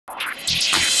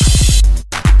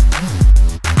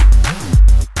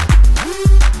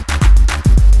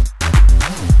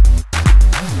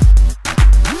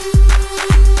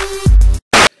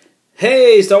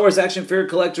Hey, Star Wars action figure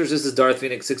collectors, this is Darth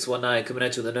Phoenix 619 coming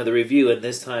at you with another review, and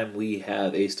this time we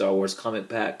have a Star Wars comic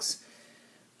packs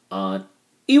on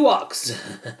Ewoks.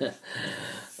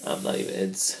 I'm not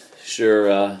even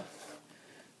sure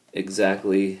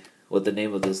exactly what the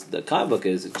name of the comic book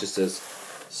is. It just says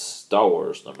Star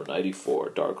Wars number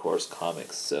 94, Dark Horse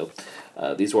Comics. So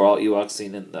these were all Ewoks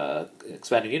seen in the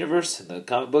expanded universe in the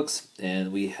comic books,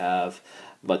 and we have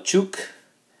Machook,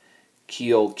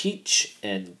 Keoulkeech,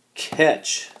 and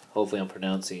Kettch. Hopefully I'm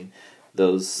pronouncing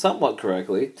those somewhat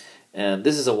correctly. And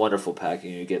this is a wonderful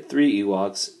packing. You get 3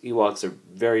 Ewoks. Ewoks are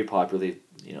very popular.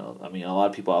 A lot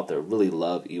of people out there really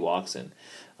love Ewoks, and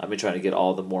I've been trying to get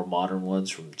all the more modern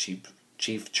ones from Chief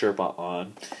Chirpa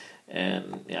on.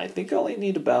 And I think I only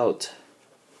need about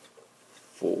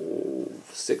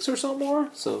 6 or so more.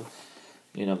 So,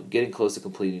 getting close to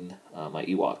completing my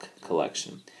Ewok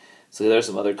collection. So there's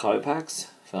some other comic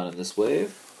packs found in this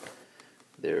wave.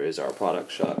 There is our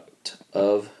product shot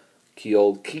of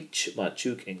Keoulkeech,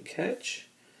 Machook, and Kettch.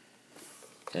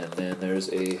 And then there's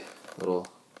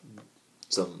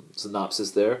some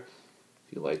synopsis there,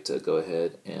 if you'd like to go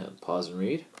ahead and pause and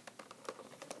read.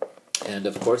 And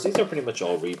of course, these are pretty much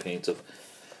all repaints of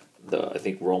I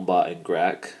think Rombot and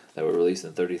Grak that were released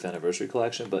in the 30th anniversary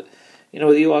collection. But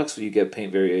with Ewoks, you get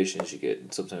paint variations.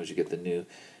 Sometimes you get the new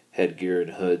headgear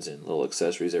and hoods and little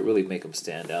accessories that really make them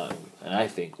stand out, and I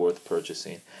think worth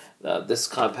purchasing. This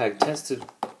compact tends to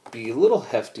be a little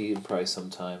hefty in price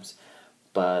sometimes,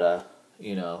 but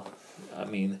I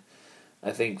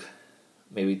think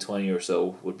maybe 20 or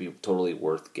so would be totally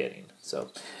worth getting.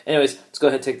 So anyways, let's go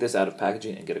ahead and take this out of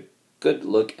packaging and get a good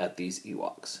look at these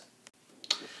Ewoks.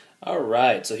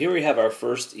 Alright, so here we have our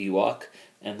first Ewok,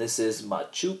 and this is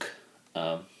Machook.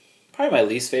 Probably my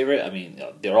least favorite.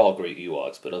 They're all great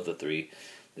Ewoks, but of the 3,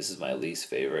 this is my least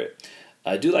favorite.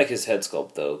 I do like his head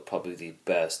sculpt, though, probably the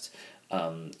best.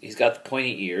 He's got the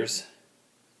pointy ears,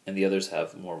 and the others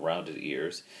have more rounded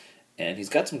ears. And he's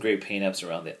got some great paint apps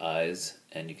around the eyes,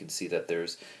 and you can see that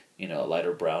there's a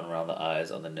lighter brown around the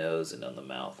eyes, on the nose, and on the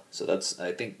mouth. So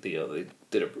I think they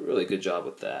did a really good job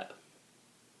with that.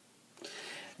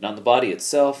 And on the body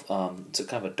itself, it's a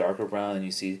kind of a darker brown, and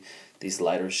you see these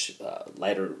lighter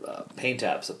paint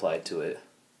apps applied to it.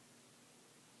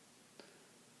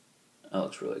 That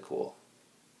looks really cool.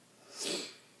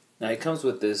 Now he comes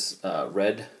with this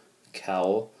red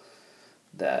cowl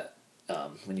that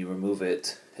when you remove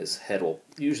it, his head will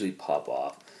usually pop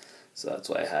off. So that's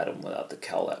why I had him without the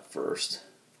cowl at first.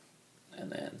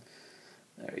 And then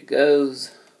there he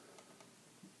goes.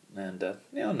 And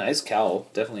nice cowl,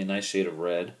 definitely a nice shade of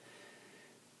red.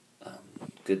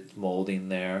 Good molding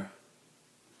there.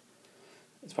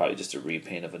 It's probably just a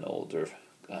repaint of an older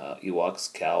Ewok's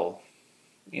cowl.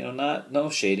 No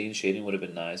shading. Shading would have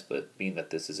been nice, but being that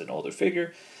this is an older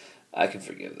figure, I can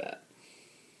forgive that.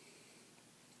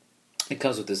 It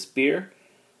comes with this spear.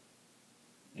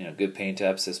 Good paint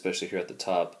apps, especially here at the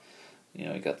top.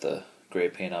 You got the gray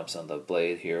paint apps on the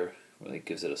blade here. Really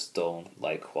gives it a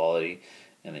stone-like quality.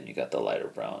 And then you got the lighter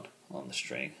brown on the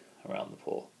string around the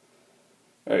pole.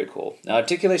 Very cool. Now,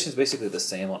 articulation is basically the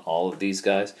same on all of these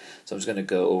guys, so I'm just going to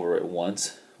go over it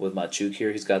once. With Machook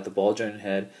here, he's got the ball-jointed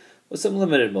head with some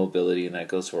limited mobility, and that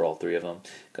goes for all 3 of them.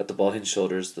 Got the ball-hinged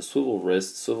shoulders, the swivel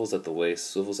wrists, swivels at the waist,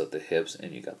 swivels at the hips,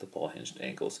 and you got the ball-hinged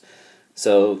ankles.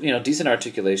 So, decent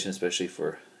articulation, especially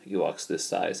for Ewoks this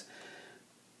size.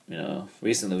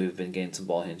 Recently we've been getting some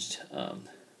ball-hinged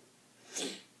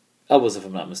elbows, if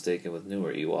I'm not mistaken, with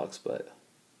newer Ewoks, but,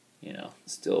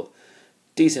 still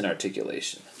decent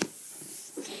articulation.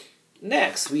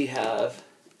 Next, we have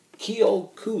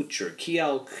Keoulkeech, or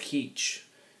Keoulkeech.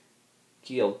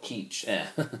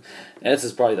 Keoulkeech. This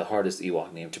is probably the hardest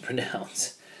Ewok name to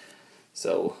pronounce.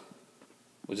 So,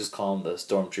 we'll just call him the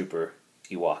Stormtrooper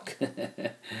Ewok.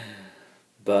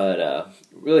 But,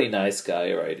 really nice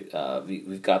guy, right?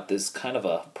 We've got this kind of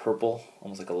a purple,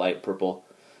 almost like a light purple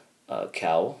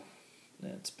cowl.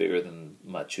 And it's bigger than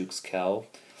Machook's cowl.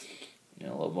 A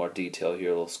little more detail here,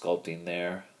 a little sculpting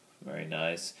there. Very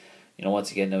nice.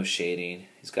 Once again, no shading.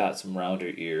 He's got some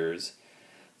rounder ears.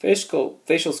 Facial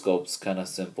sculpt's kind of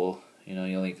simple. You're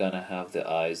only gonna have the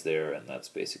eyes there, and that's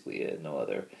basically it. No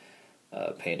other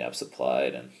paint apps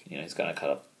applied. And he's got a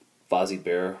kind of Fozzie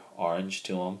Bear orange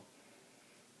to him.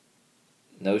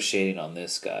 No shading on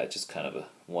this guy, just kind of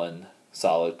one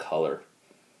solid color.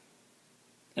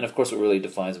 And of course, what really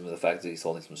defines him is the fact that he's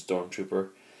holding some Stormtrooper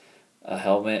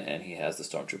helmet, and he has the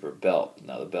Stormtrooper belt.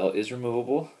 Now the belt is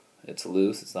removable. It's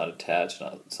loose. It's not attached.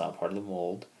 It's not part of the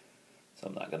mold, so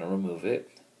I'm not going to remove it.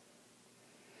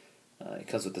 It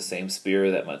comes with the same spear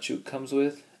that Machook comes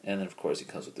with, And then, of course, he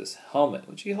comes with this helmet,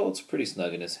 which he holds pretty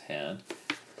snug in his hand.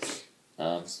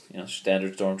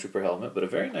 Standard Stormtrooper helmet, but a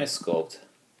very nice sculpt.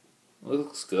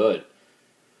 Looks good.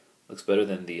 Looks better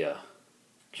than the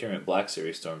current Black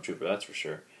Series Stormtrooper, that's for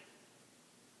sure.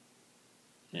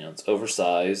 It's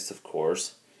oversized, of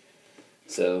course.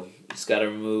 So, just got to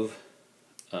remove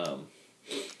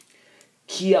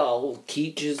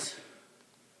Keoulkeech's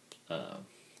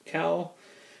cowl,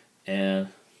 and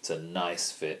it's a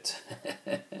nice fit.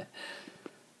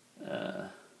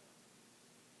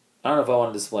 I don't know if I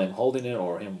want to display him holding it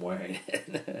or him wearing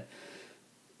it.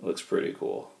 Looks pretty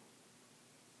cool.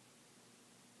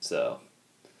 So,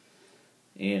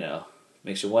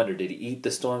 makes you wonder, did he eat the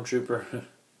Stormtrooper?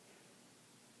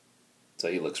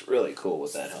 So he looks really cool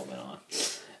with that helmet on.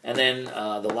 And then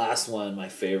the last one, my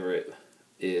favorite,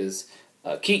 is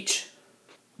Kettch.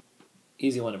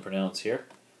 Easy one to pronounce here.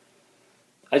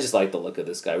 I just like the look of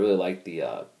this guy. I really like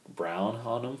the brown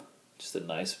on him. Just a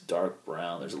nice dark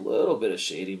brown. There's a little bit of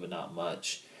shading, but not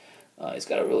much. He's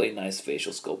got a really nice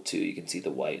facial sculpt too. You can see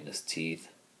the white in his teeth.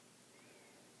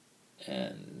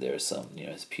 And there's some,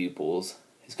 his pupils.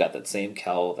 He's got that same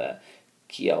cowl that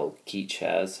Keoulkeech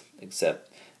has,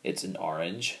 except it's in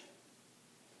orange.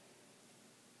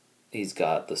 He's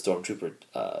got the Stormtrooper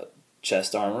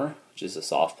chest armor, which is a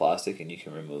soft plastic, and you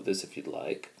can remove this if you'd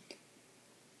like.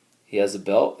 He has a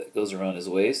belt that goes around his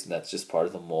waist, and that's just part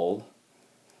of the mold.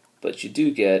 But you do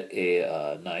get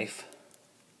a knife.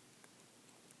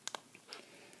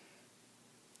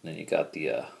 And then you got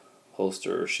the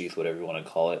holster or sheath, whatever you want to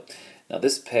call it. Now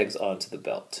this pegs onto the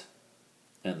belt,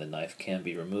 and the knife can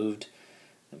be removed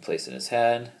and placed in his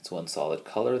hand. It's one solid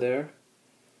color there.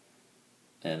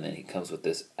 And then he comes with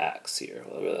this axe here.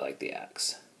 Well, I really like the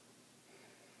axe.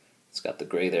 It's got the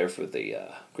gray there for the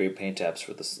gray paint tabs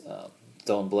for the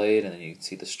stone blade, and then you can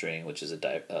see the string, which is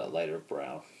a lighter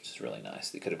brown, which is really nice.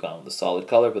 They could have gone with a solid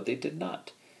color, but they did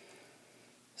not.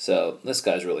 So this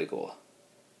guy's really cool.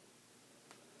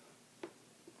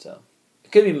 So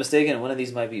it could be mistaken. One of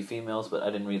these might be females, but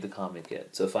I didn't read the comic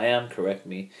yet. So if I am, correct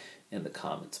me in the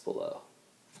comments below.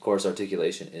 Of course,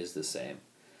 articulation is the same.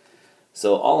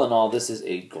 So all in all, this is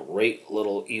a great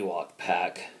little Ewok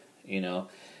pack.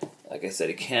 Like I said,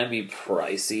 it can be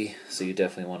pricey, so you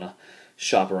definitely want to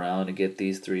shop around and get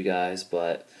these three guys,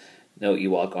 but no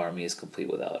Ewok army is complete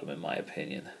without them, in my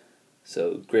opinion.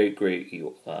 So great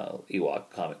Ewok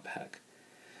comic pack.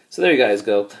 So there you guys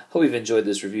go. Hope you've enjoyed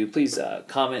this review. Please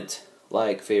comment,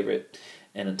 like, favorite,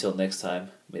 and until next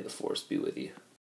time, may the Force be with you.